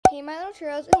Hey my little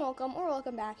churros, and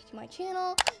welcome back to my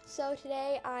channel. So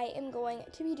today I am going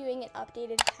to be doing an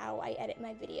updated how I edit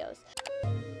my videos.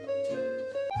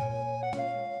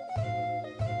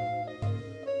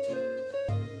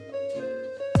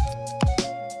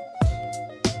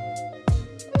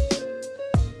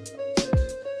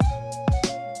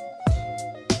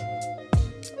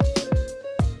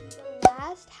 The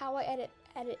last how I edit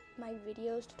my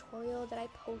videos tutorial that I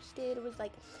posted was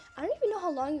like, I don't even know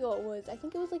how long ago it was. I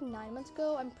think it was like 9 months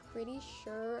ago. I'm pretty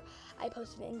sure I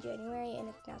posted it in January and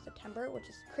it's now September, which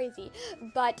is crazy.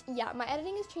 But yeah, my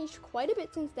editing has changed quite a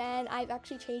bit since then. I've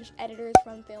actually changed editors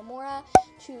from Filmora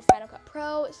to Final Cut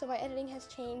Pro, so my editing has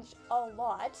changed a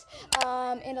lot.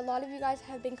 And a lot of you guys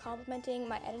have been complimenting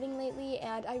my editing lately,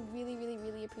 and I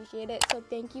really appreciate it. So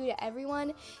thank you to everyone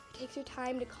who takes your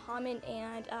time to comment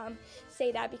and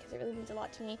say that, because it really means a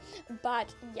lot to me.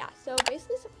 But yeah, so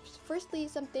basically, firstly,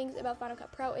 some things about Final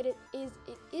Cut Pro. It is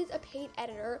a paid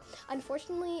editor.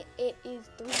 Unfortunately, it is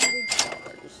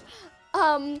 $300.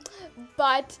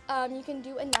 But you can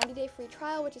do a 90-day free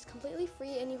trial, which is completely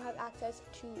free, and you have access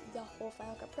to the whole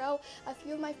Final Cut Pro. A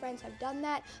few of my friends have done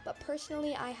that, but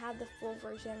personally I have the full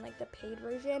version, like the paid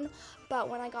version. But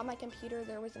when I got my computer,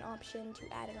 there was an option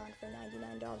to add it on for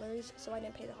 $99, so I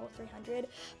didn't pay the whole $300.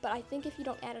 But I think if you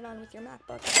don't add it on with your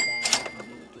MacBook, then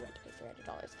you do have to pay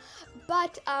 $300.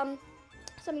 But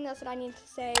something else that I needed to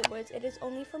say was it is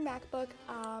only for MacBook.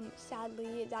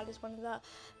 Sadly, that is one of the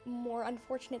more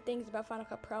unfortunate things about Final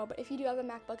Cut Pro. But if you do have a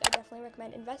MacBook, I definitely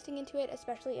recommend investing into it,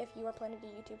 especially if you are planning to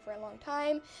do YouTube for a long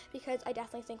time, because I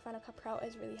definitely think Final Cut Pro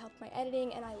has really helped my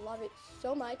editing, and I love it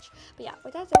so much. But yeah,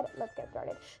 with that said, let's get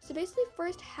started. So basically,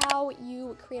 first, how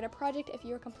you create a project if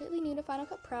you're completely new to Final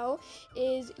Cut Pro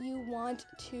is you want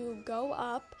to go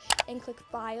up and click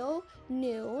File,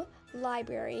 New,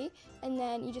 Library, and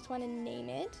then you just want to name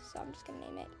it. So I'm just going to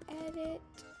name it Editing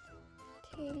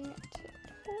Tutorial.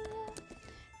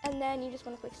 And then you just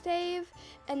want to click Save,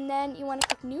 and then you want to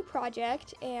click New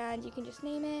Project, and you can just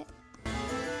name it.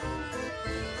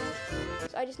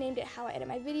 So I just named it How I Edit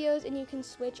My Videos, and you can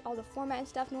switch all the format and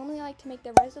stuff. Normally I like to make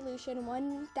the resolution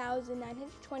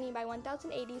 1920 by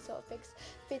 1080 so it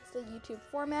fits the YouTube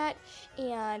format,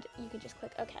 and you can just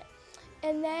click OK.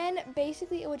 And then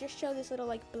basically it will just show this little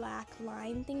like black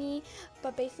line thingy,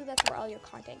 but basically that's where all your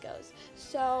content goes.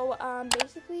 So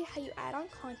basically how you add on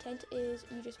content is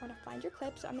you just want to find your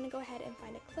clip. So I'm going to go ahead and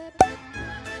find a clip.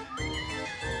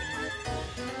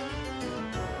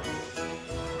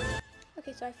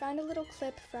 Okay, so I found a little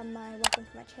clip from my welcome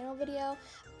to my channel video,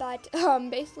 but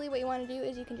basically what you want to do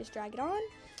is you can just drag it on,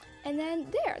 and then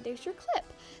there's your clip.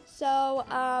 So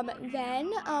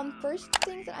then first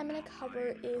things that I'm going to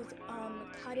cover is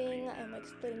cutting and like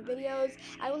splitting videos.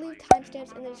 I will leave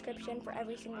timestamps in the description for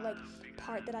every single like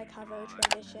part that I cover,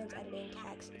 transitions, editing,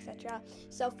 text, etc.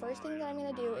 So first thing that I'm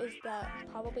going to do is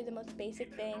probably the most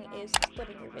basic thing is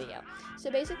splitting your video. So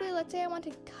basically, let's say I want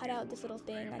to cut out this little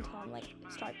thing until I'm like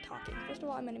start talking. First of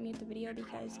all, I'm going to mute the video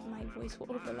because my voice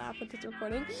will overlap with this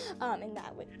recording, and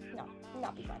that would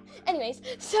not be fun. Anyways,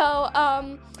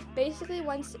 so basically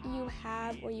once you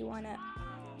have where you want to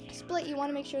split, you want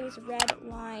to make sure this red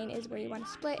line is where you want to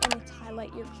split, and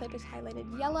your clip is highlighted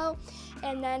yellow.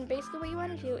 And then basically what you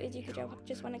want to do is you could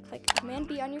just want to click Command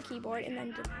B on your keyboard and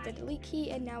then the delete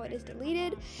key, and now it is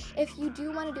deleted. If you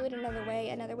do want to do it another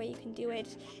way you can do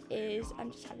it is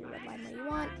just have your red line where you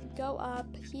want, go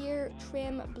up here,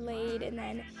 trim, blade, and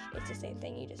then it's the same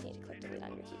thing. You just need to click delete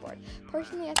on your keyboard.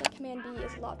 Personally, I think Command B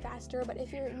is a lot faster, but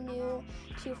if you're new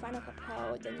to Final Cut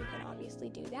Pro, then you can obviously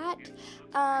do that.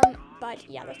 But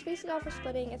yeah, that's basically all for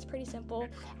splitting. It's pretty simple,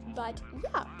 but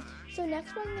yeah. So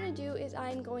next what I'm going to do is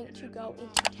I'm going to go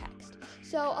into text.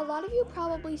 So a lot of you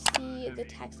probably see the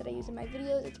text that I use in my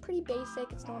videos. It's pretty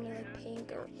basic. It's normally like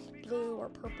pink or blue or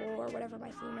purple or whatever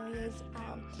my theme really is.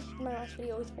 In my last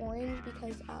video it was orange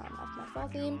because of my fall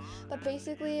theme. But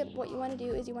basically what you want to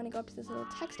do is you want to go up to this little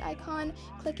text icon,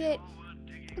 click it,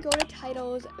 go to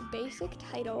titles, basic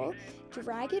title,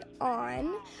 drag it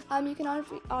on. You can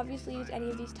obviously use any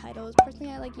of these titles.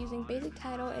 Personally, I like using basic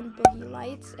title and boogie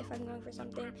lights if I'm going for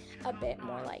something a bit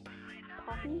more like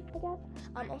poppy,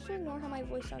 I guess. Also ignore how my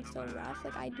voice sounds so rough.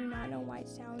 Like, I do not know why it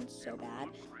sounds so bad.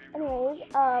 Anyways,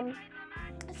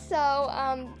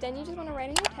 then you just want to write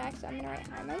in your text. I'm going to write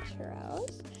hi my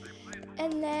churros.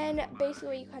 And then basically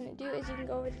what you kind of do is you can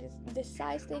go over to this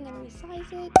size thing and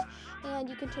resize it, and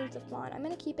you can change the font. I'm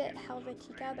going to keep it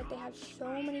Helvetica, but they have so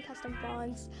many custom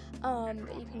fonts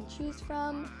that you can choose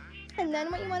from. And then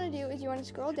what you want to do is you want to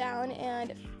scroll down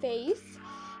and face,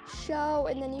 show,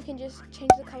 and then you can just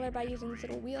change the color by using this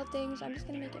little wheel thing. So I'm just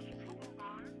going to make it pink.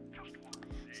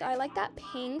 So I like that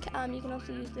pink. You can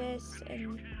also use this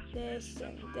and this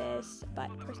and this,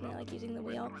 but personally I like using the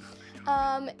wheel.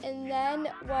 And then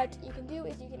what you can do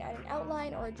is you can add an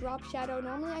outline or a drop shadow.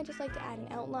 Normally I just like to add an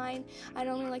outline. I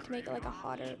normally like to make it like a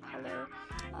hotter color,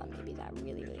 maybe that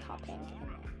really, really hot pink.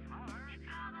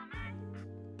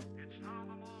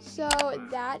 So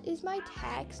that is my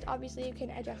text. Obviously you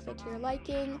can adjust it to your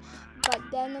liking, but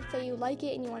then let's say you like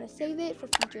it and you want to save it for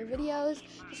future videos.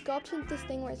 Just go up to this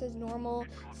thing where it says normal,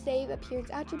 save appearance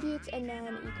attributes, and then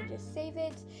you can just save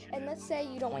it. And let's say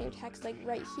you don't want your text like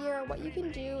right here. What you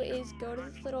can do is go to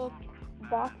this little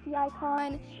boxy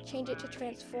icon, change it to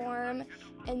transform,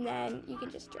 and then you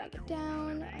can just drag it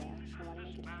down. I actually want to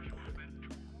make it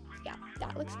yeah,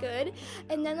 that looks good.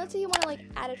 And then let's say you want to like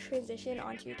add a transition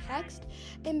onto your text,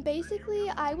 and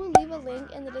basically I will leave a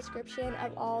link in the description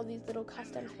of all these little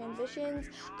custom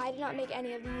transitions. I did not make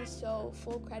any of these, so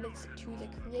full credits to the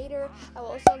creator. I will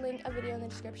also link a video in the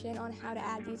description on how to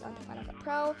add these onto Final Cut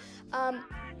Pro. But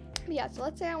yeah, so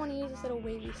let's say I want to use this little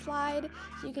wavy slide,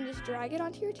 so you can just drag it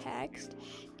onto your text,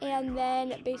 and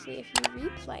then basically if you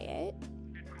replay it,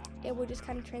 it will just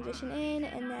kind of transition in,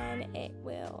 and then it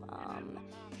will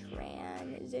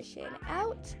transition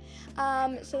out.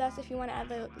 So that's if you want to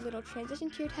add a little transition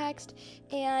to your text.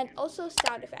 And also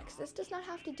sound effects. This does not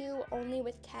have to do only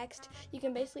with text. You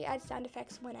can basically add sound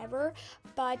effects whenever,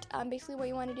 but basically what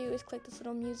you want to do is click this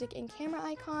little music and camera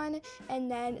icon,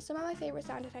 and then some of my favorite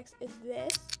sound effects is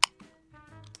this.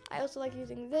 I also like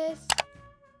using this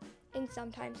and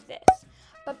sometimes this.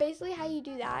 But basically how you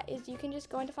do that is you can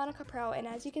just go into Final Cut Pro, and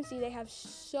as you can see they have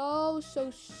so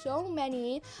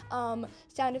many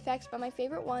sound effects, but my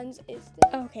favorite ones is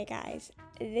this. Okay guys,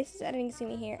 this is editing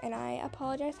Sumi here, and I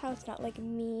apologize how it's not like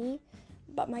me,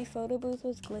 but my photo booth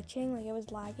was glitching, like it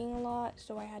was lagging a lot,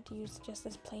 so I had to use just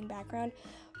this plain background.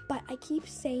 But I keep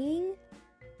saying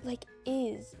like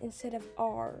is instead of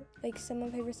are. Like some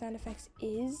of my favorite sound effects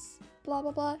is blah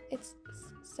blah blah. It's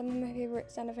some of my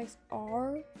favorite sound effects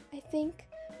are, I think.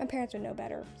 My parents would know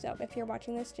better, so if you're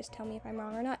watching this, just tell me if I'm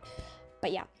wrong or not.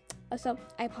 But yeah, also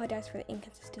I apologize for the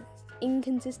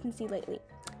inconsistency lately.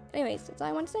 Anyways, that's all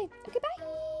I want to say. Okay, bye.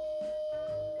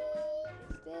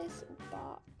 This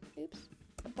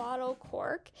bottle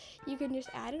cork, you can just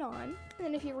add it on, and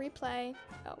then if you replay,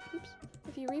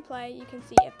 you can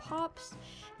see it pops.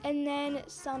 And then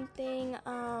something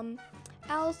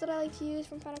else that I like to use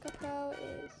from Final Cut Pro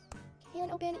is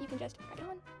can open. You can just drag it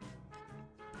on.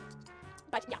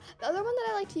 But yeah, the other one that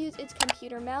I like to use is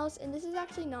computer mouse, and this is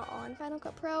actually not on Final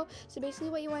Cut Pro. So basically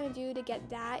what you want to do to get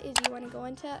that is you want to go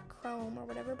into Chrome or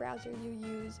whatever browser you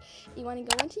use. You want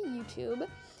to go into YouTube,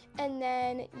 and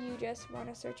then you just want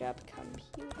to search up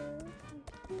computer.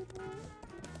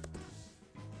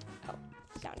 Oh,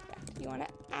 sound effect. You want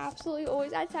to absolutely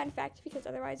always add sound effects because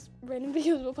otherwise random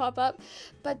videos will pop up.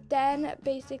 But then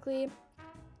basically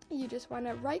you just want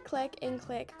to right click and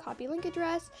click copy link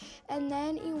address, and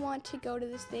then you want to go to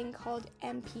this thing called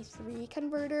MP3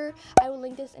 converter. I will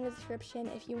link this in the description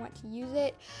if you want to use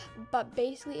it, but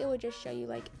basically it will just show you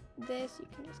like this. You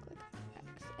can just click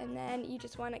X, and then you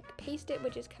just want to paste it,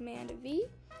 which is Command V,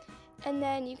 and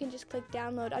then you can just click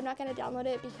download. I'm not going to download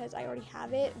it because I already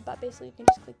have it, but basically you can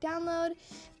just click download,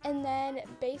 and then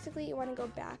basically you want to go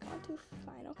back onto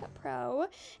Final Cut Pro,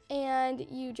 and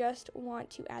you just want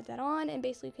to add that on, and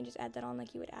basically you can just add that on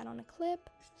like you would add on a clip.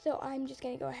 So I'm just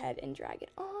going to go ahead and drag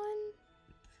it on,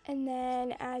 and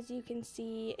then as you can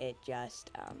see it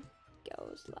just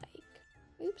goes like,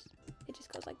 it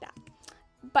just goes like that.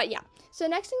 But yeah, so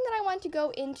next thing that I want to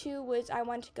go into was I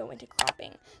want to go into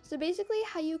cropping. So basically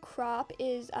how you crop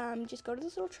is just go to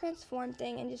this little transform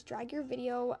thing and just drag your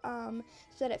video so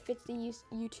that it fits the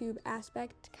YouTube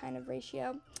aspect kind of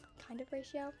ratio.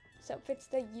 So it fits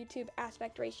the YouTube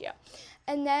aspect ratio.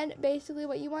 And then basically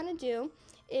what you want to do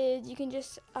is you can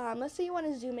just, let's say you want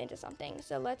to zoom into something.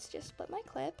 So let's just split my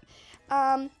clip.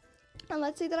 And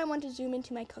let's say that I want to zoom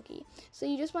into my cookie. So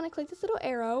you just want to click this little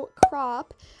arrow,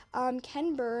 crop,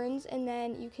 Ken Burns, and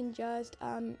then you can just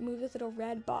move this little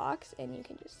red box, and you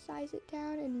can just size it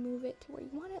down and move it to where you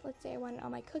want it. Let's say I want it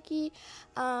on my cookie.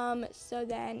 So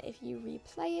then if you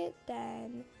replay it,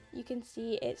 then you can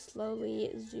see it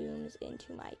slowly zooms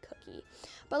into my cookie.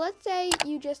 But let's say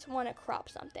you just want to crop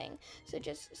something. So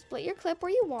just split your clip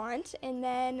where you want, and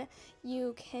then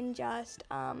you can just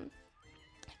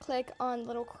click on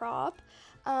little crop,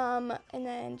 and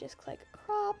then just click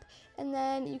crop, and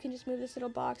then you can just move this little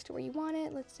box to where you want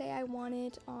it. Let's say I want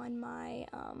it on my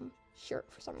shirt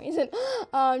for some reason.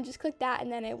 Just click that,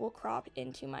 and then it will crop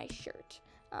into my shirt.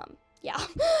 Yeah.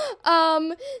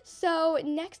 So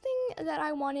next thing that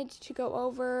I wanted to go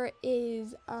over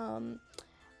is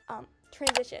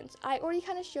transitions. I already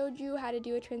kind of showed you how to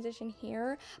do a transition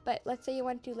here, but let's say you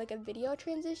want to do like a video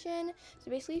transition. So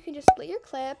basically you can just split your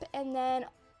clip, and then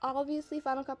obviously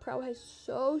Final Cut Pro has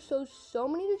so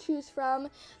many to choose from,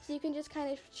 so you can just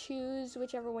kind of choose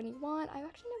whichever one you want. I've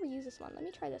actually never used this one. Let me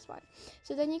try this one.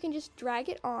 So then you can just drag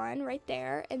it on right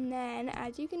there, and then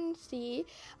as you can see,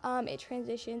 it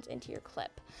transitions into your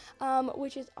clip,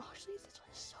 which is actually, this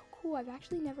one is so cool. I've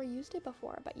actually never used it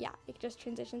before, but yeah, it just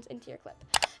transitions into your clip.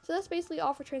 So that's basically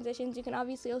all for transitions. You can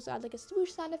obviously also add like a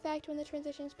swoosh sound effect when the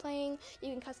transition is playing.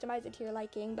 You can customize it to your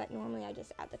liking, but normally I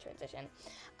just add the transition.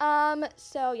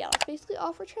 So yeah, that's basically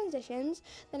all for transitions.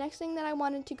 The next thing that I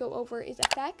wanted to go over is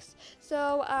effects.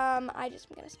 So I'm gonna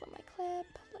split my clip.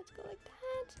 Let's go like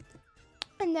that.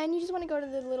 And then you just want to go to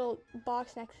the little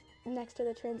box next to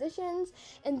the transitions,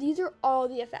 and these are all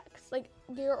the effects. Like,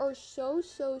 there are so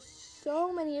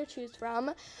many to choose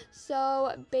from.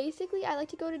 So basically I like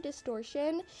to go to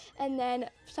distortion, and then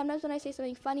sometimes when I say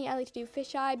something funny, I like to do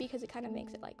fisheye because it kind of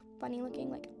makes it like funny looking,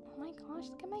 like, oh my gosh,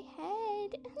 look at my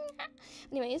head.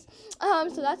 Anyways,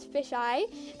 so that's fisheye.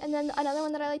 And then another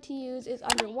one that I like to use is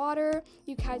underwater.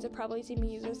 You guys have probably seen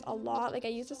me use this a lot. Like, I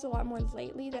use this a lot more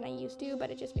lately than I used to, but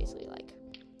it just basically like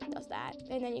does that.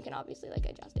 And then you can obviously like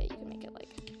adjust it. You can make it like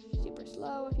super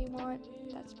slow if you want.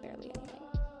 That's barely anything,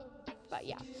 but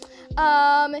yeah.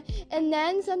 And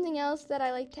then something else that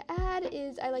I like to add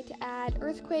is I like to add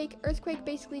earthquake. Earthquake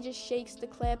basically just shakes the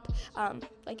clip,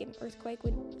 like an earthquake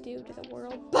would do to the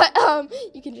world, but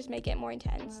you can just make it more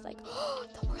intense, like, oh,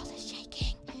 the world is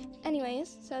shaking.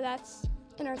 Anyways, so that's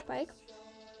an earthquake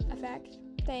effect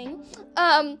thing.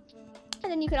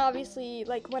 And then you can obviously,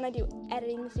 like, when I do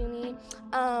editing sumi,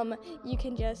 you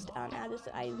can just add this.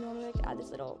 I normally like to add this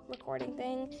little recording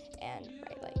thing and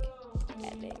write like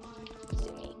editing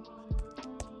sumi,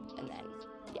 and then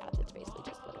yeah, it's basically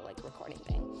just a little like recording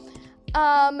thing.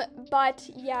 But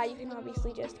yeah, you can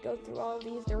obviously just go through all of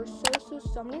these. There are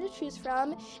so many to choose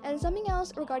from. And something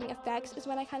else regarding effects is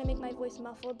when I kind of make my voice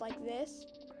muffled like this.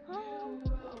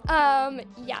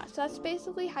 Yeah, so that's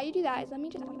basically how you do that. Let me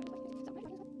just.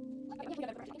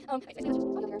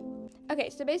 Okay,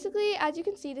 so basically, as you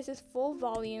can see, this is full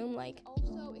volume, like,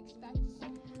 also expect.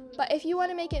 But if you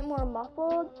want to make it more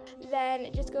muffled,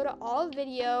 then just go to all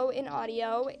video in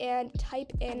audio and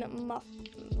type in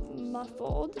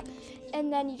muffled,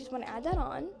 and then you just want to add that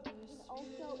on.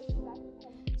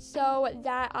 So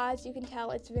that, as you can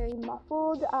tell, it's very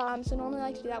muffled. So normally I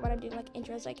like to do that when I'm doing like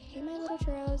intros, like, hey my little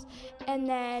churros, and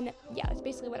then yeah, that's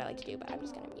basically what I like to do. But I'm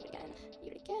just gonna mute again.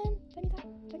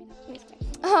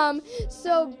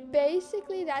 So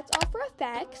basically that's all for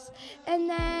effects. And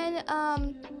then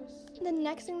the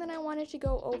next thing that I wanted to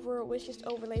go over was just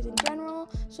overlays in general.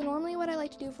 So normally what I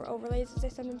like to do for overlays is I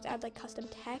sometimes add like custom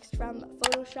text from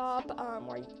Photoshop,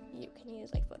 or you can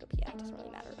use like Photopea, it doesn't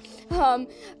really matter.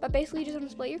 But basically you just want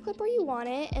to split your clip where you want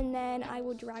it, and then I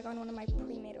will drag on one of my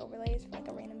pre-made overlays for like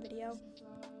a random video.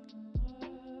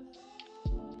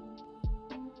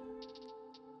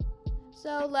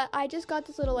 So I just got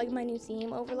this little like my new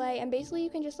theme overlay, and basically you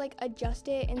can just like adjust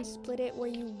it and split it where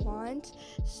you want.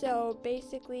 So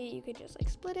basically you could just like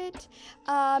split it,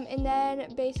 and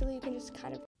then basically you can just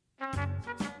kind of,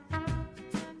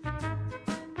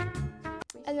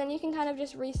 and then you can kind of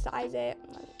just resize it.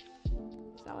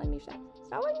 It's not letting me resize.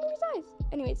 It's not letting me resize.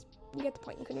 Anyways, you get the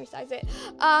point. You can resize it.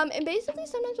 And basically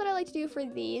sometimes what I like to do for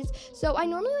these, so I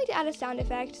normally like to add a sound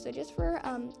effect. So just for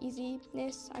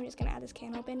easiness, I'm just gonna add this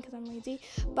can open because I'm lazy.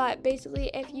 But basically,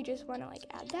 if you just want to like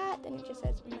add that, then it just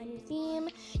says my new theme.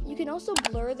 You can also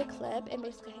blur the clip, and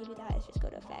basically how you do that is just go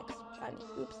to effects.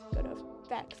 Go to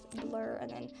effects, blur,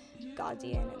 and then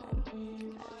Gaussian, and then you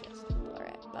can kind of just blur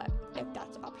it. But if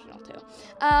that's optional too.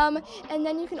 And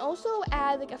then you can also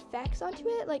add like effects onto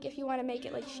it. Like if you want to make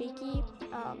it like shaky,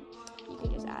 you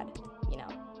can just add, you know,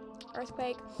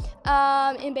 earthquake.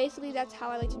 And basically that's how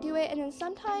I like to do it. And then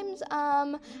sometimes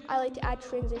I like to add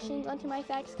transitions onto my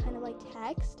effects, kind of like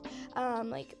text.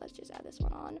 Like let's just add this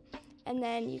one on, and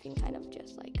then you can kind of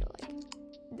just like go like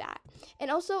that.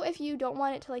 And also if you don't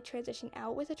want it to like transition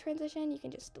out with a transition, you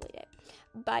can just delete it.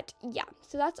 But yeah,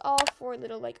 so that's all for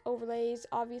little like overlays.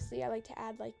 Obviously I like to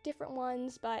add like different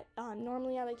ones, but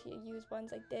normally I like to use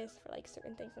ones like this for like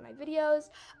certain things in my videos.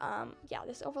 Yeah,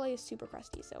 this overlay is super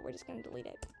crusty, so we're just gonna delete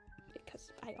it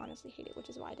because I honestly hate it, which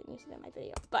is why I didn't use it in my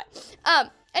video. But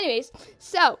anyways,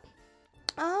 so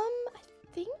I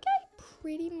think I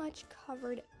pretty much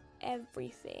covered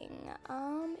everything.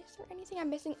 Is there anything I'm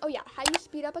missing? Oh yeah, how you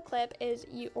speed up a clip is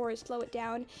or slow it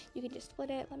down. You can just split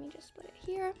it. Let me just split it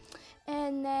here,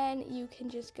 and then you can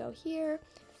just go here,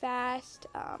 fast.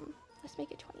 Let's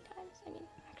make it 20 times. I mean,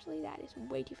 actually that is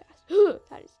way too fast.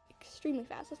 That is extremely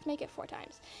fast. Let's make it 4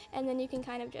 times. And then you can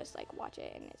kind of just like watch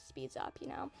it and it speeds up, you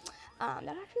know.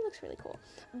 That actually looks really cool.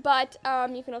 But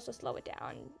you can also slow it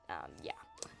down. Yeah,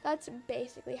 that's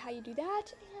basically how you do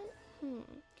that. And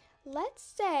let's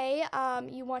say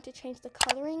you want to change the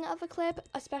coloring of a clip,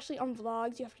 especially on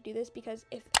vlogs. You have to do this because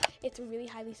if it's really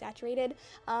highly saturated,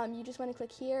 you just want to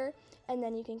click here, and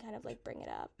then you can kind of like bring it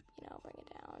up, you know, bring it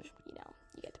down, you know,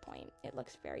 you get the point. It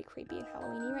looks very creepy and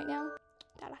Halloween-y right now.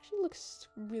 That actually looks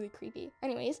really creepy.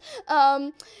 Anyways,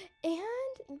 and yeah,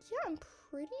 I'm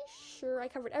pretty sure I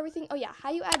covered everything. Oh yeah,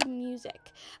 how you add music.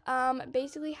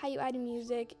 Basically how you add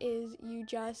music is you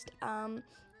just,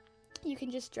 you can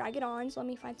just drag it on. So let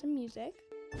me find some music.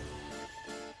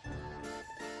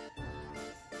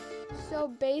 So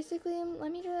basically,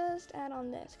 let me just add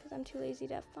on this because I'm too lazy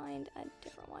to find a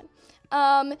different one.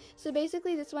 So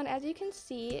basically this one, as you can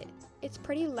see, it's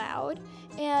pretty loud.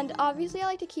 And obviously I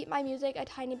like to keep my music a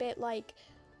tiny bit, what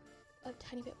am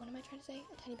I trying to say?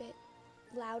 A tiny bit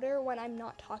louder when I'm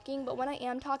not talking. But when I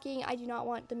am talking, I do not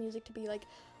want the music to be like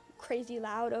crazy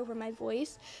loud over my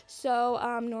voice. So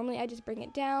normally I just bring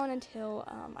it down until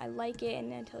I like it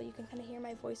and until you can kind of hear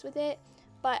my voice with it.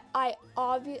 But I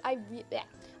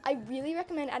really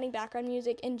recommend adding background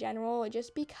music in general,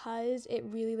 just because it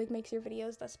really like makes your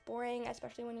videos less boring,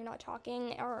 especially when you're not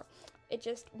talking, or it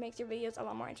just makes your videos a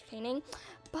lot more entertaining.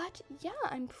 But yeah,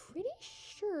 I'm pretty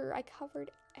sure I covered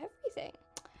everything.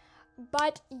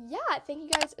 But yeah, thank you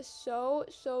guys so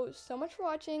much for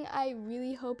watching. I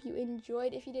really hope you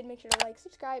enjoyed. If you did, make sure to like,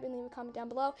 subscribe, and leave a comment down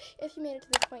below. If you made it to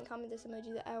this point, comment this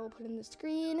emoji that I will put in the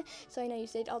screen so I know you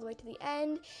stayed all the way to the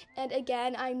end. And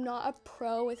again, I'm not a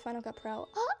pro with Final Cut Pro.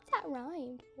 Oh, that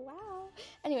rhymed. Wow.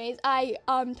 Anyways, I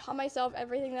taught myself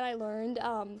everything that I learned.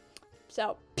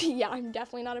 So yeah, I'm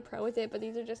definitely not a pro with it, but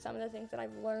these are just some of the things that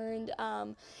I've learned.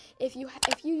 If you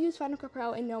use Final Cut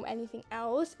Pro and know anything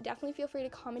else, definitely feel free to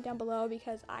comment down below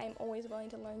because I'm always willing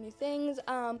to learn new things.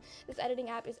 This editing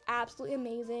app is absolutely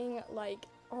amazing. Like,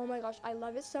 oh my gosh, I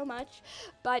love it so much.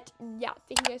 But yeah,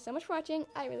 thank you guys so much for watching.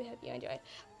 I really hope you enjoyed.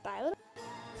 Bye, little